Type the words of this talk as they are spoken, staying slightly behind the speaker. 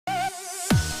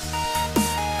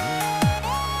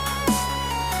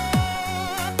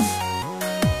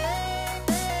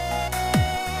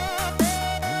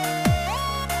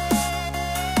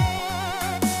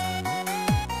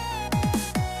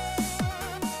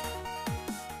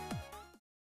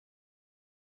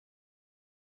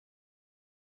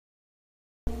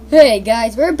Hey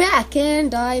guys, we're back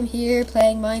and I'm here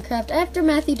playing Minecraft after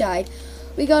Matthew died.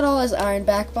 We got all his iron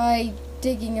back by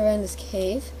digging around this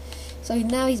cave. So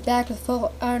now he's back with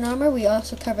full iron armor. We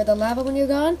also covered the lava when you're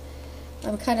gone.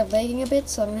 I'm kind of lagging a bit,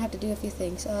 so I'm going to have to do a few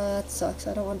things. That sucks.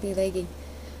 I don't want to be lagging.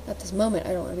 At this moment,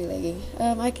 I don't want to be lagging.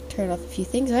 I can turn off a few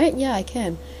things, right? Yeah, I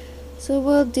can. So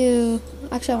we'll do...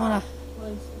 Actually, I want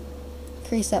to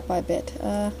increase that by a bit.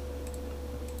 I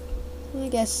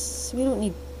guess we don't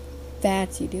need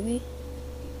fancy, do we?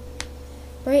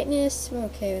 Brightness, we're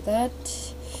okay with that.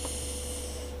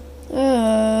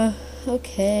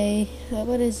 Okay.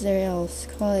 What is there else?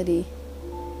 Quality.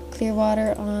 Clear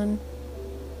water on.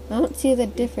 I don't see the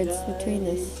difference between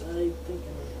this.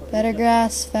 Better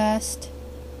grass, fast.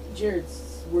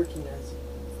 Jared's working as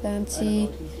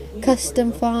fancy.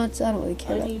 Custom fonts. I don't really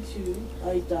care about.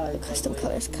 I died. Custom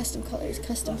colors, custom colors,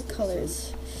 custom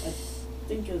colors. I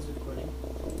think I was recording.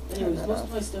 Anyways, most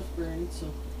of my stuff burned,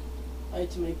 so I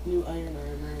had to make new iron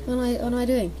armor. What am I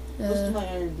doing? Most of my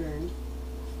iron burned.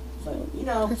 But, you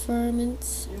know.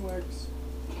 Performance. It works.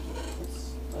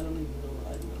 I don't even know.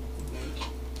 I don't know.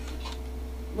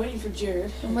 I'm waiting for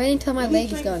Jared. I'm waiting till my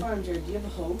leg is gone. Farm, Jared. Do you have a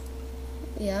hoe?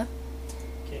 Yeah.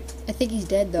 Okay. I think he's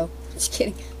dead, though. Just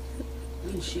kidding.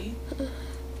 You mean she?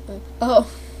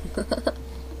 Oh.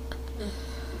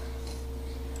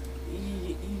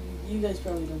 You guys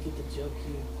probably don't get the joke,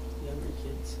 you younger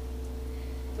kids.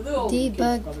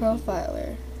 Debug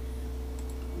profiler.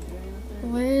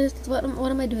 Where's what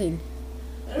am I doing?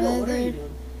 I don't know, what are you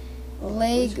doing?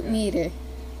 Leg meter.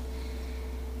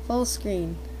 Full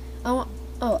screen. I want.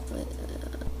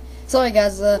 Sorry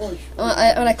guys. When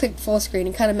I clicked full screen,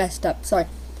 it kind of messed up. Sorry.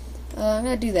 I'm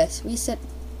gonna do this. Reset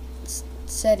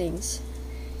settings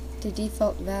to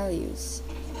default values.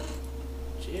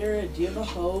 Jared, do you have a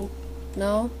hoe?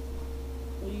 No.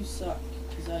 Well, you suck,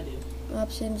 because I do.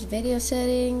 Options, video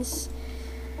settings,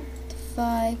 to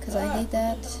 5, because I hate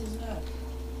that. What the hell is that?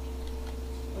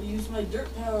 I'll use my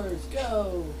dirt powers,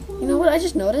 go! You know what I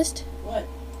just noticed? What?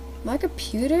 My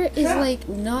computer is like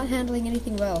not handling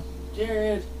anything well.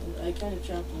 Jared, I kind of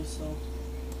trapped myself.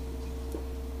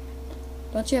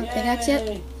 Don't you have a pickaxe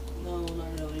yet? No,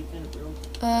 not really, kind of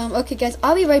broke. Okay guys,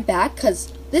 I'll be right back,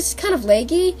 because this is kind of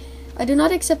laggy. I do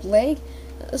not accept lag.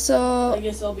 So I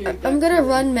guess I'll be right back. I'm gonna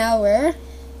run malware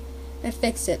and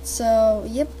fix it. So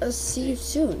yep, I'll see you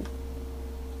soon.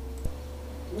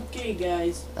 Okay,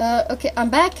 guys. Okay, I'm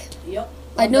back. Yep.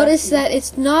 I noticed that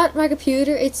it's not my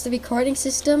computer; it's the recording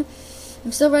system.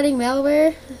 I'm still running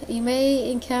malware. You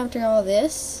may encounter all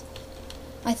this.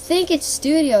 I think it's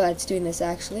Studio that's doing this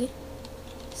actually.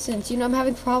 Since I'm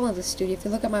having problems with Studio. If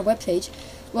you look at my webpage,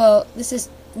 well, this is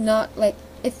not like.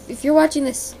 If you're watching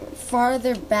this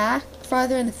farther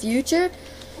in the future,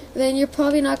 then you're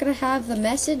probably not going to have the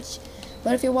message.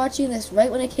 But if you're watching this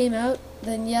right when it came out,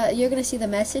 then yeah, you're going to see the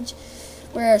message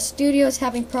where Studio's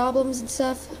having problems and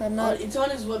stuff. I'm not. It's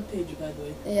on his webpage, by the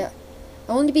way. Yeah,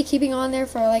 I'll only be keeping on there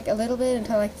for like a little bit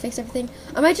until I fix everything.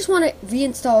 I might just want to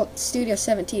reinstall Studio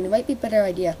 17. It might be a better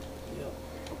idea. Yeah.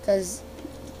 Because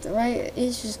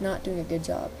it's just not doing a good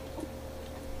job.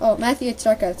 Oh, Matthew, it's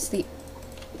dark out. Sleep.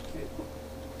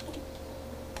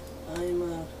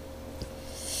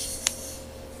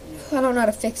 I don't know how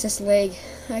to fix this leg.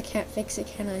 I can't fix it,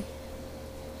 can I?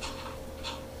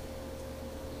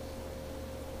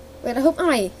 Wait, I hope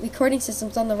my recording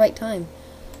system's on the right time.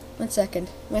 1 second.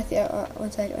 Matthew,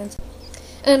 1 second.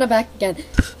 And I'm back again.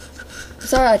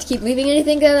 Sorry, I keep leaving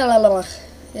anything.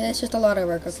 It's just a lot of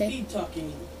work, okay? Speed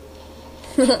talking.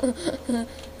 No,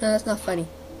 that's not funny.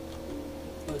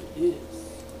 But it is.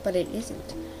 But it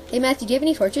isn't. Hey, Matthew, do you have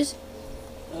any torches?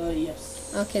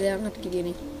 Yes. Okay, then I don't have to give you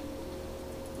any.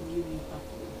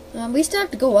 We still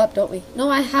have to go up, don't we? No,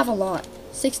 I have a lot.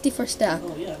 64 stack.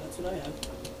 Oh yeah, that's what I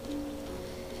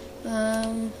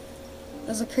have.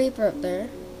 There's a creeper up there.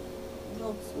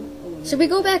 No, yeah. Should we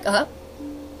go back up?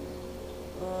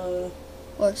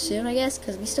 Or soon, I guess,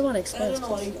 because we still want to explore. I don't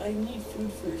know. I need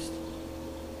food first.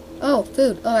 Oh,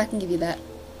 food. Oh, I can give you that.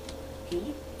 Can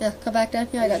you? Yeah, come back down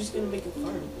here. I'm just gonna make a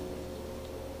farm.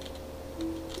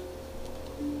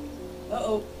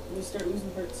 Uh-oh, I'm gonna start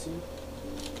losing parts soon.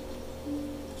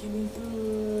 Give me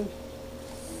food.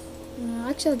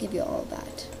 Actually, I'll give you all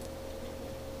that.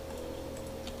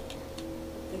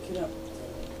 Pick it up.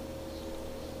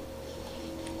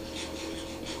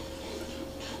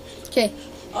 Okay.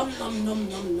 Nom nom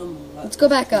nom nom. Let's go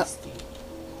back up.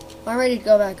 I'm ready to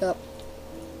go back up.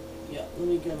 Yeah, let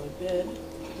me grab my bed.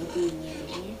 Nothing there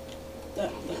to leave. That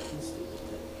can stay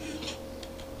with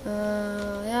it.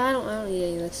 Yeah, I don't need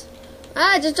any of this.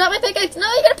 Ah, I just dropped my pickaxe.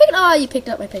 No, you gotta pick it. Oh, you picked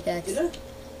up my pickaxe. Did I?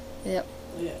 Yep.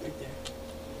 Oh yeah, right there.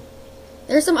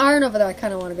 There's some iron over there I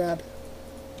kind of want to grab.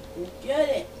 Get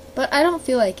it. But I don't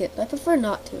feel like it. I prefer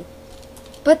not to.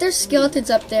 But there's skeletons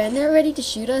up there, and they're ready to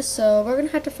shoot us, so we're going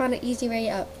to have to find an easy way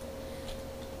out.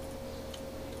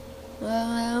 Sorry,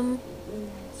 I'm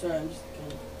just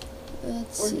kind of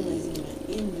Let's organizing see.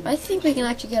 my inventory. I think we can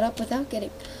actually get up without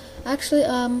getting... Actually,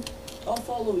 I'll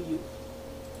follow you.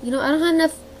 you know, I don't have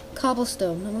enough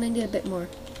cobblestone. I'm going to need a bit more.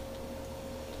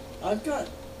 I've got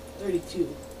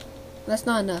 32. That's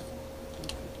not enough.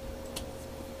 Okay.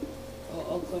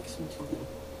 I'll collect some too then.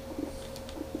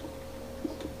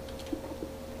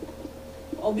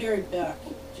 I'll be right back.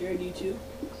 Jared, you too?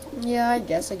 Yeah, I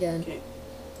guess again. Okay.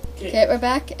 Okay, we're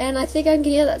back, and I think I can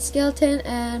get that skeleton,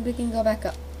 and we can go back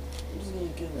up. I'm just gonna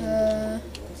get rid Uh, of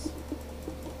it, I guess.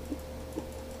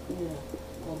 Yeah,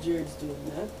 while Jared's doing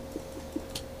that.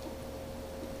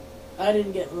 I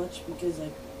didn't get much because I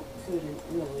couldn't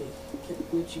really.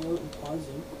 Kept glitching out and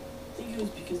pausing. I think it was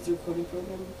because the recording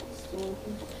program was still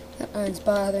open. That iron's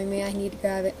bothering me. I need to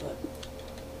grab it. But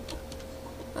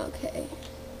Okay.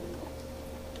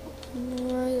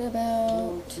 Right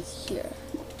about just here.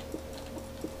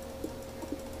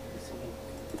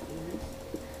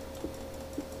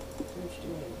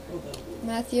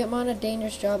 Matthew, I'm on a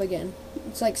dangerous job again.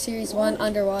 It's like Series 1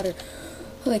 underwater.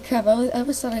 Holy crap, I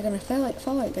almost thought I was going to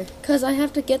fall right there. Because I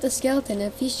have to get the skeleton,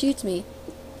 and if he shoots me,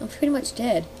 I'm pretty much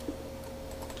dead.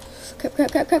 Crap,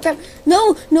 crap, crap, crap, crap.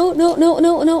 No, no, no, no,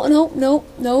 no, no, no, no,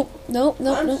 no, no,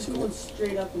 no, I'm no. just going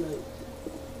straight up and out.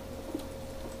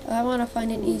 I want to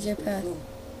find an easier path.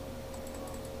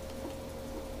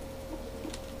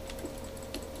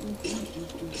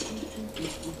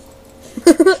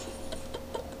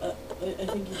 I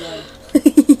think you died.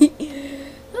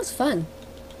 That was fun.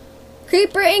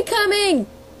 Creeper incoming!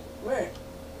 Where?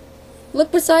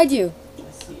 Look beside you.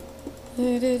 I see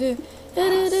it.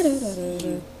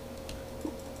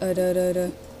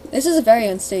 This is very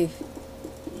unsafe.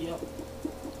 Yep.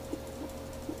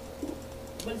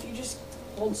 But if you just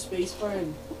hold spacebar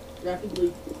and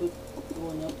rapidly click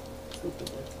going up, look at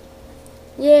that.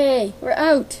 Yay, we're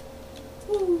out.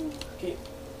 Woo. Okay.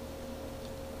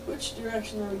 Which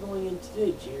direction are we going in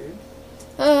today, Jared?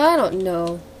 Oh, I don't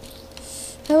know.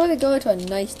 How would I go into a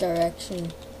nice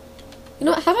direction? You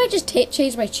know what, how about I just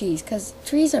change my trees? Because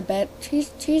trees are bad.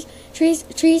 Trees.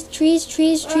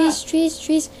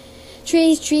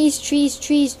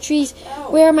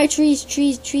 Ow. Where are my trees?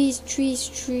 Trees.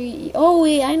 Oh,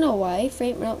 wait, I know why.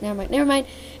 No,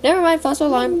 never mind. False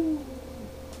alarm.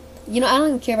 You know, I don't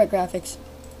even care about graphics.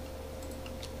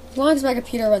 As long as my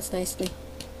computer runs nicely.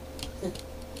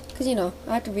 Because, you know,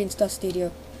 I have to reinstall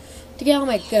Studio to get all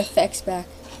my good effects back.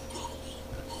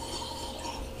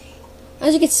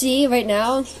 As you can see right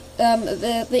now,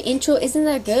 the intro isn't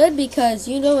that good because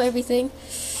you know everything.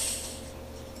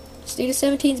 Studio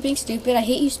 17 is being stupid. I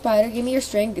hate you, Spider. Give me your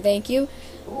string. Thank you.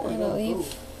 Oh, And I'll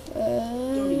leave.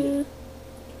 Don't eat it.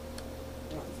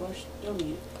 Not flush. Don't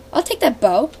eat it. I'll take that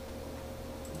bow.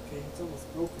 Okay, it's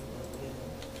almost broken, but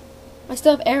yeah. I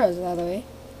still have arrows, by the way.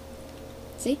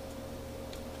 See?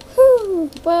 Whoo!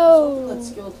 Whoa! That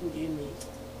skeleton gave me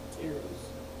arrows.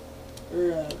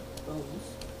 Or, bones.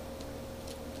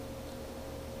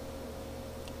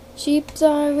 Sheeps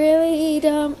are really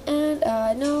dumb, and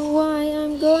I know why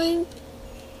I'm going.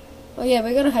 Oh yeah,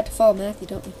 we're gonna have to follow Matthew,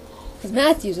 don't we? Because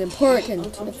Matthew's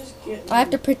important. I'm just getting... I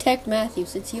have to protect Matthew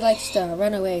since he likes to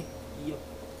run away. Yep.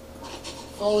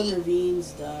 Fall in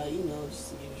ravines, die, you know,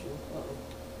 just the usual. Uh-oh.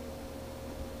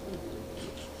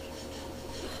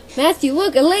 Matthew,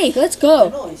 look, a lake. Let's I go.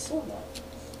 know, I saw that.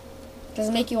 Does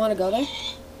it make you want to go there?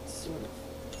 Sort of.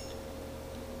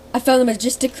 I found a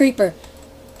majestic creeper.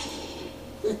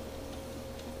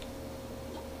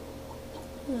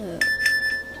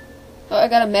 Oh, I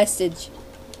got a message.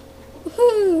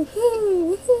 Woohoo!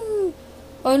 Woohoo! Woohoo!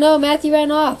 Oh no, Matthew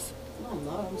ran off. No, I'm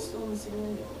not. I'm still in the same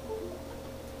area.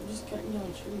 I'm just cutting down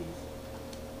trees.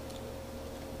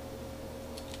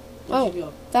 Where'd you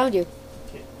go? Found you.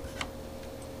 Okay.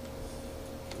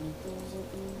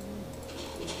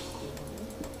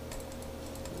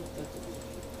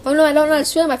 Oh no, I don't know how to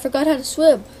swim. I forgot how to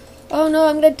swim. Oh no,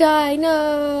 I'm gonna die.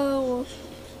 No.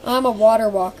 I'm a water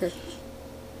walker.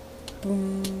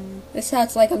 Boom. This is how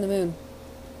it's like on the moon.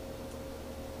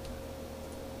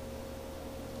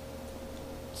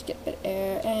 Just get a bit of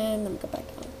air and then go back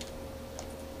down.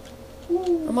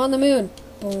 I'm on the moon.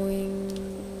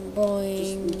 Boing,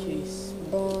 boing, Just in case.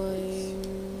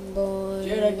 boing, boing.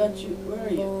 Jared, I got you. Where are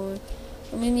you? Boing.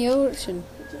 I'm in the ocean.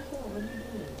 What the hell? What are you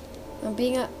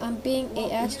doing? I'm being Well,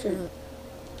 a astronaut.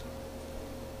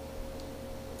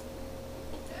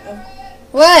 Um,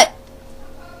 What?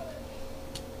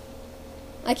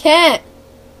 I can't.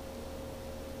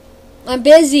 I'm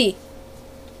busy.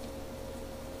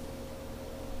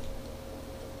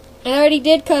 I already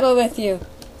did cuddle with you.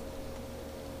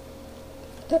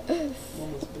 Mama's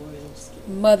boy, I'm just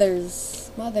kidding.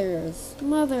 Mothers.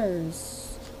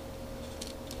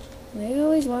 They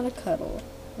always want to cuddle.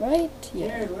 Right? Yeah.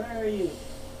 Jared, where are you?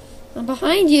 I'm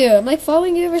behind you. I'm like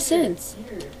following you ever since.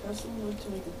 Here, have someone like to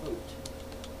make a boat.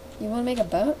 You want to make a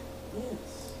boat?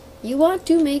 Yes. You want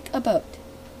to make a boat.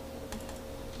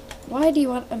 Why do you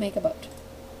want to make a boat?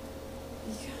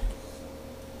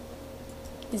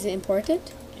 Is it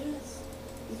important? Yes.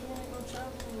 Because we're going to go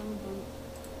traveling on a boat.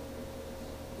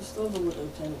 We still have a little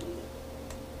time to it.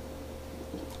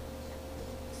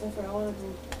 Except for I want to go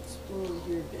explore over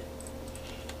here a bit.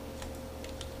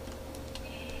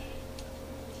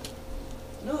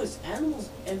 No, there's animals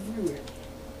everywhere.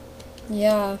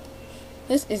 Yeah.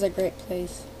 This is a great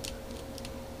place.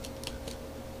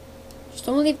 Just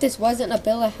only if this wasn't a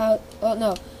build a house. Oh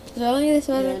no. Just only if this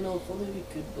Yeah, I wasn't. know. If only we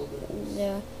could build a house.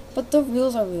 Yeah. But the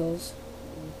rules are rules.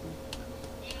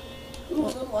 Ooh, a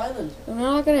little island. And we're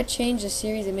not gonna change the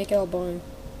series and make it all boring.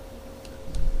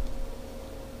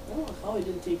 I don't know how I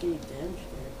didn't take any damage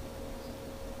there.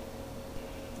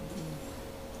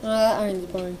 Oh, that island's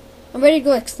boring. I'm ready to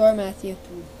go explore, Matthew.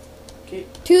 Okay.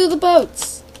 To the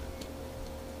boats!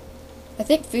 I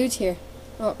think food's here.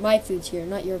 Oh, my food's here,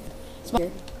 not your. It's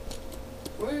here.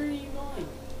 Where are you going?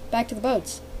 Back to the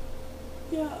boats.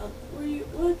 Yeah, where are you?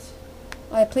 What?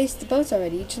 I placed the boats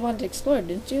already. You just wanted to explore,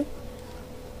 didn't you?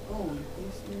 Oh, you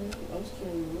placed me already? I was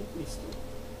carrying you with me still.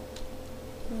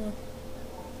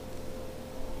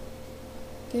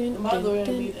 And by the way, I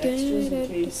need extras in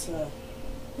case,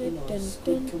 you know, a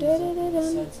squid comes up and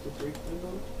decides to break my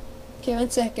boat. Okay, 1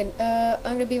 second. I'm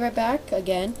gonna be right back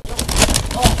again.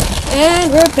 Oh,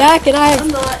 and we're back, and I I'm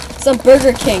have not. some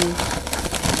Burger King.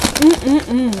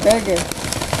 Burger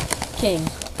King.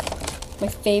 My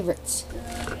favorites. I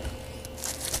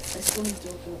still need to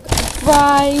open it.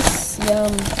 Fries.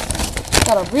 Yum.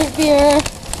 Got a root beer.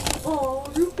 Oh,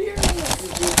 root beer. I love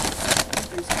root beer. Root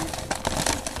beer's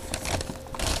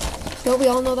good. Don't we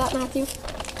all know that, Matthew?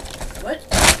 What?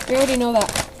 We already know that.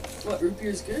 What, root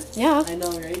beer's good? Yeah. I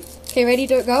know, right? Okay, ready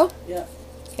to go? Yeah.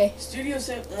 Okay. Studio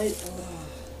said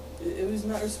it was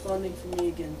not responding for me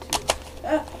again too.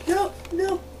 Ah, no,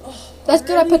 no. Oh, That's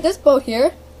good. I put this boat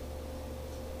here.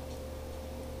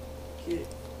 Okay.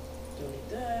 Don't need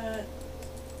that.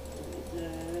 Don't need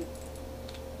that.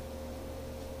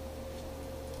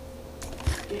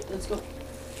 Okay, let's go.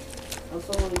 I'm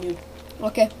following you.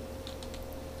 Okay.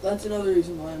 That's another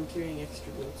reason why I'm carrying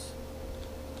extra boats.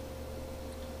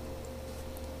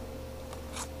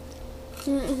 I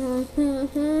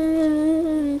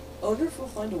wonder if we'll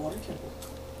find a water temple.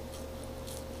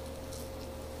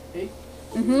 Hey?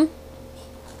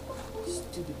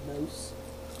 Stupid mouse.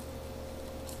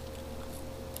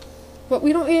 But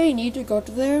we don't really need to go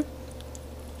to there.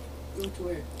 Go to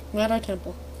where? Not our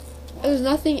temple. There's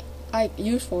nothing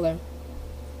useful there.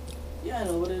 Yeah, I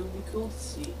know, but it would be cool to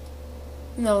see.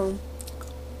 No.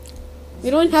 We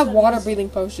don't have water breathing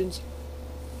potions.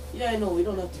 Yeah, I know, we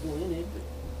don't have to go in it, but...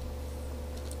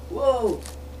 Whoa!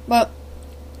 But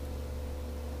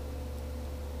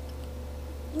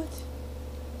What?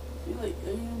 Are you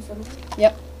in front of me?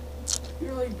 Yep.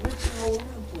 You're like glitching all over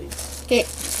the place. okay,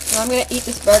 I'm gonna eat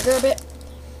this burger a bit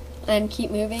and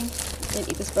keep moving. And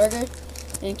eat this burger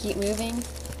and keep moving.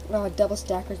 Oh, double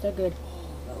stackers, they're good. Oh,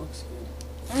 that looks good.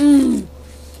 Mmm.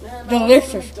 Man,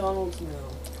 Delicious. I want McDonald's now.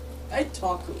 I had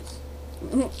tacos.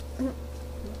 They were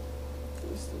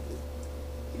still good.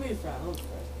 Give me a fry. I want a fry.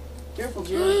 Careful,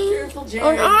 Jared. Careful,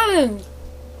 Jared. On.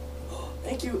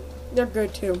 Thank you. They're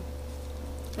good too.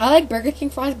 I like Burger King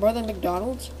fries more than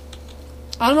McDonald's.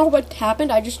 I don't know what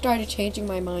happened. I just started changing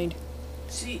my mind.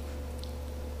 See,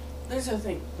 there's the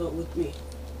thing, but with me.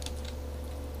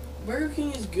 Burger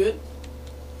King is good,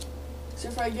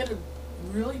 except for I get a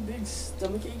really big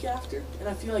stomachache after, and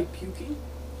I feel like puking.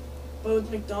 But with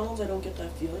McDonald's, I don't get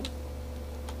that feeling.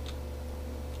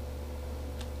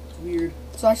 It's weird.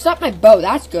 So I stopped my boat.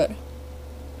 That's good.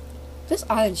 This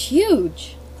island's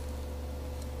huge.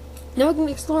 Now we can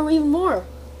explore even more.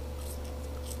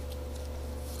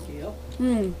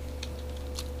 Yep.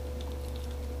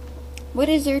 What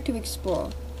is there to explore?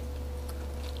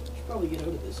 Should probably get out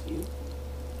of this view.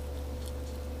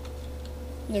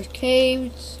 There's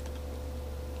caves.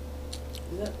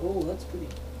 Is that? Oh, that's pretty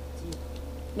deep.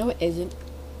 No, it isn't.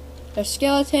 There's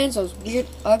skeletons, those weird,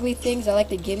 ugly things that like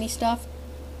to give me stuff.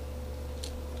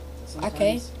 Sometimes.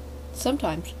 Okay.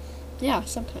 Sometimes. Yeah,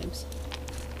 sometimes.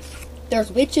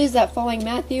 There's witches that following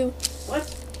Matthew.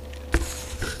 What?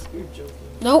 You're joking.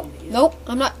 Nope. Idiot. Nope.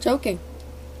 I'm not joking.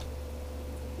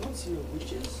 No, don't see no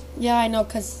witches. Yeah, I know,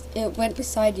 because it went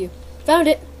beside you. Found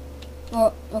it!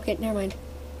 Oh, okay, never mind.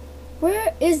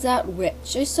 Where is that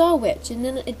witch? I saw a witch, and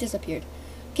then it disappeared.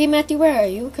 Okay, Matthew, where are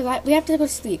you? Because we have to go to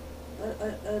sleep. I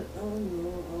don't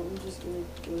know. I'm just gonna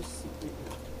go to sleep right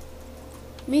now.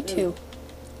 Me too.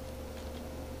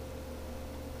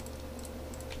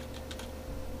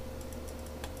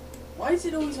 Why is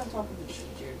it always on top of the tree,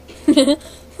 Jared?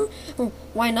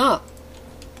 Why not?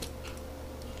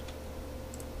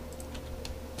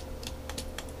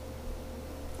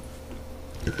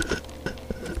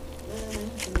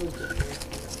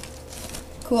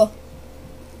 Cool.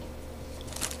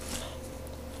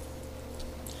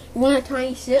 You want a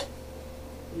tiny sip?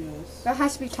 Yes. That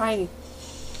has to be tiny.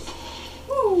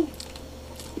 Woo!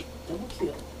 Double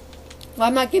kill. Well,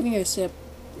 I'm not giving you a sip.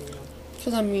 Damn.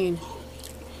 Because I'm mean.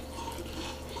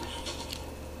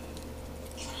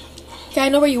 Okay, I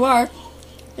know where you are.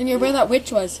 And you're where that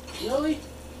witch was. Really?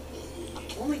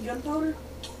 Only gunpowder?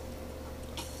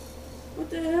 What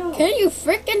the hell? Can you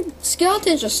frickin'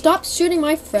 skeletons just stop shooting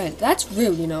my friend? That's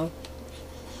rude, you know.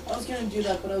 I was gonna do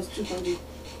that, but I was too hungry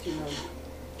to run.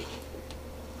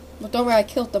 But don't worry, I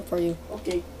killed them for you.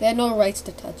 Okay. They had no rights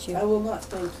to touch I you. will not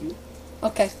thank you.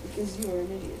 Okay. Because you are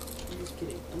an idiot. I'm just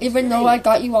kidding. I'm Even though I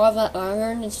got you all that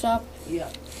iron and stuff? Yeah.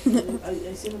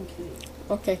 I said I'm kidding.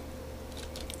 Okay.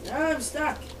 Now I'm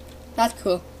stuck. That's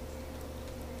cool.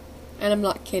 And I'm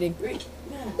not kidding. Great.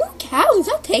 Man. Ooh, cows!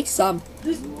 I'll take some.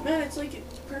 Man, it's like a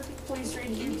perfect place right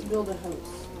here to build a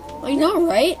house. I know,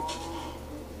 right?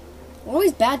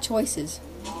 Always bad choices.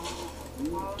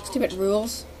 Stupid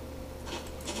rules.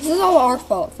 This is all our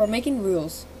fault for making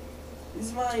rules. This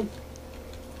is mine.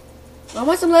 I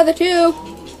want some leather too.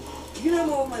 You can have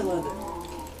all my leather.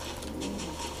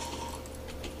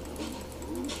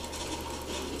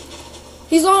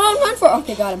 He's all on run for.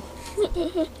 Okay, got him.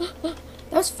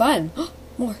 That was fun.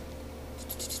 More.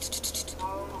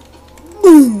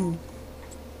 Boom.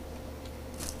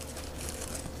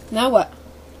 Now what?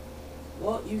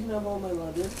 Well, you can have all my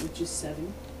leather, which is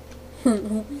 7. Now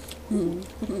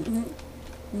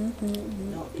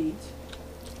 8.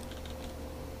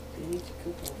 I need to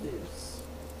cook all this.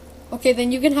 Okay,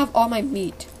 then you can have all my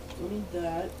meat. Don't need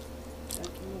that.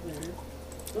 That can go there.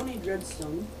 Don't need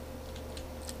redstone.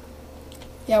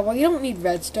 Yeah, well, you don't need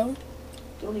redstone.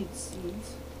 Don't need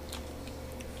seeds.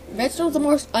 Redstone's the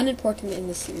most unimportant in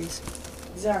this series.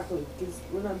 Exactly, because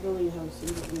we're not building a house, so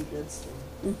we don't need redstone.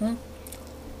 Mm-hmm.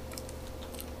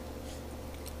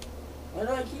 Why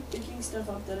do I keep picking stuff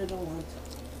up that I don't want?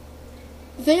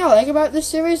 The thing I like about this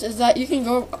series is that you can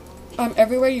go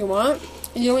everywhere you want,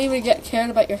 and you don't even get cared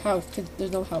about your house, because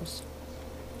there's no house.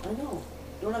 I know.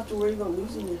 Don't have to worry about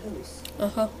losing your house.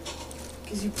 Uh-huh.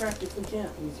 Because you practically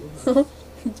can't lose your house.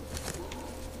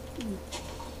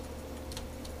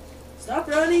 Stop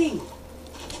running!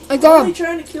 I I'm got only him!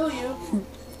 trying to kill you.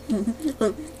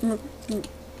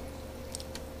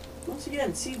 Once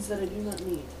again, seeds that I do not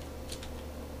need.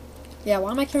 Yeah,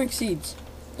 why am I carrying seeds?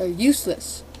 They're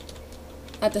useless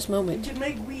at this We moment. can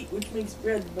make wheat, which makes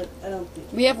bread, but I don't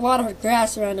think. We have a lot of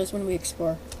grass around us when we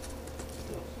explore.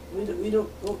 We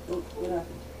don't. Oh, what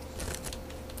happened?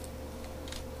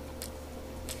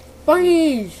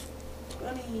 Bunnies!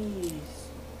 Bunnies! You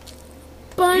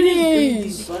didn't breed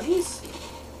Bunnies! these bunnies?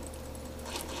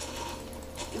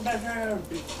 Get back here!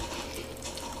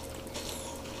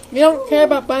 We don't care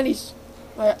about bunnies.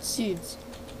 I got seeds.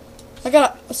 I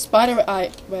got a spider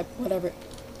eye web, whatever.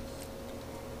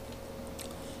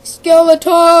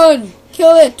 Skeleton!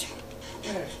 Kill it!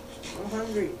 There. I'm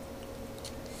hungry.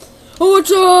 Oh,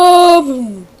 what's up?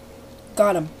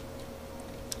 Got him.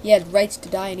 He had rights to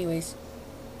die anyways.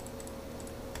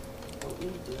 Don't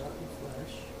need to rotten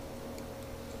flesh.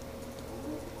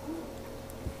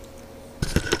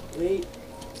 Wait.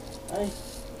 I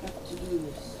have to do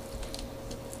this.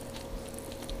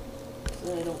 So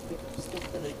I don't pick up stuff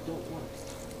that I don't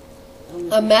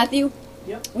want. Matthew?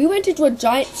 Yep. We went into a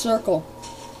giant circle.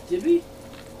 Did we?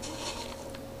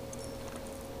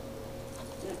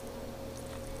 Yeah.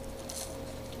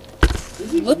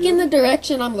 Did we Look in the really?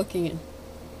 direction I'm looking in.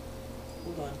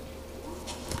 Hold on.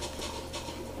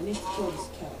 I need to kill this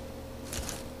cow.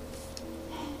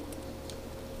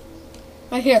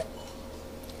 Right here.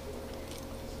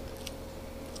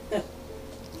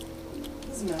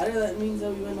 Doesn't matter, that means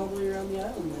that we went all the way around the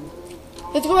island then.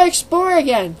 Let's go explore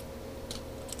again.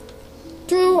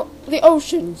 Through the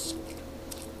oceans.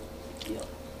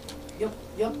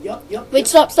 Yep. Wait,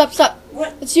 stop.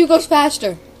 What? Let's see who goes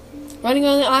faster. Running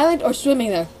on the island or swimming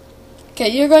there. Okay,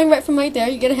 you're going right from right there.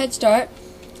 You get a head start.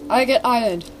 I get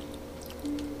island.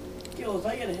 Yo, if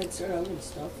I get a head start, I'm gonna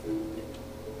stop for a bit.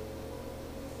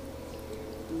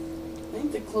 I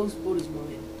think the close boat is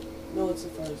mine. No, it's the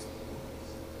farthest.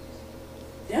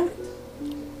 Damn it.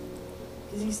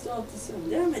 Because he's still up to 7.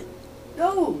 Damn it.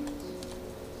 No.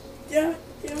 Damn it.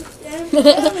 Damn it. Damn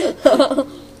it. Damn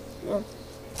it.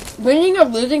 Winning or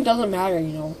losing doesn't matter,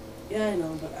 you know. Yeah, I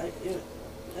know, but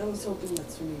I was hoping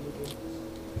that swimming would win.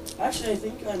 Actually, I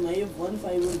think I might have won if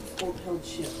I would have held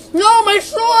shift. No, my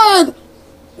sword!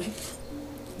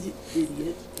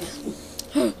 Idiot.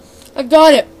 I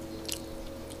got it.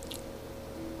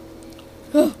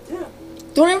 Yeah.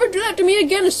 Don't ever do that to me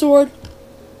again, a sword.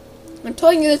 I'm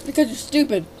telling you this because you're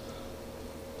stupid.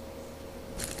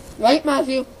 Right,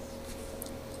 Matthew?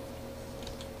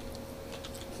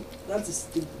 That's a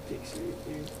stupid picture right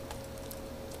there.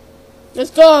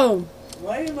 Let's go.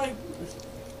 Why am I...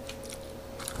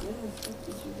 Where the fuck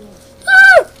did you go?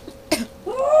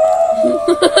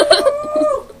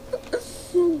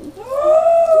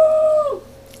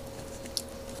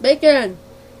 Bacon.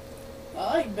 I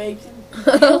like bacon.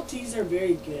 BLTs are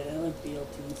very good. I like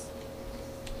BLTs.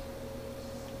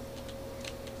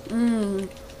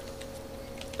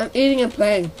 I'm eating and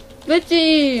playing. Good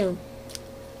team.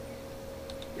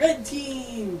 Red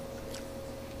team.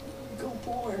 Go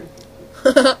porn.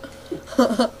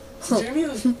 Jeremy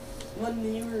was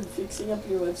when you were fixing up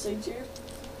your website, Jared,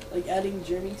 like adding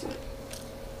Jeremy to it.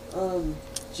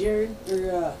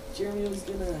 Jeremy was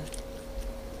gonna.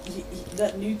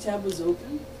 That new tab was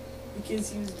open because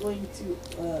he was going to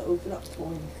open up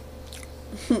porn.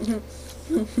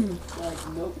 Like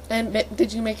nope. And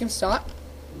did you make him stop?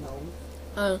 No.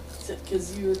 Oh.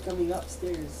 Because you were coming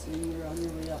upstairs, so you were on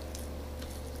your way up.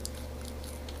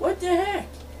 What the heck?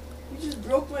 You just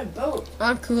broke my boat.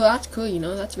 I'm cool. That's cool. You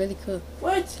know, that's really cool.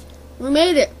 What? We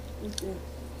made it Okay.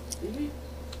 Did we?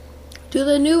 to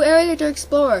the new area to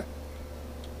explore,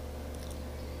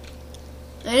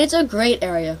 and it's a great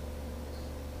area.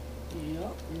 Yeah.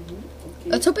 Okay.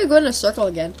 Let's hope we go in a circle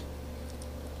again.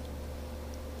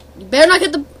 You better not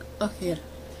get the. Okay.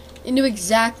 You knew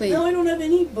exactly. No, I don't have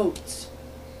any boats.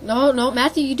 No,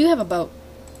 Matthew, you do have a boat.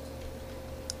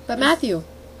 But Matthew,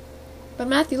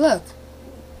 look.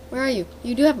 Where are you?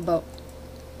 You do have a boat.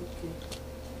 Okay.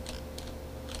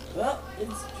 Well,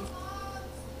 it's.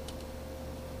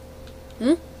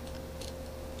 I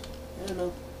don't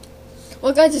know.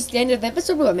 Well, guys, it's the end of the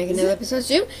episode. We'll make another it? episode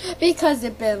soon because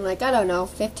it's been like, I don't know,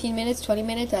 15 minutes, 20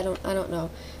 minutes. I don't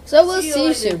know. So we'll see you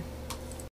later. soon.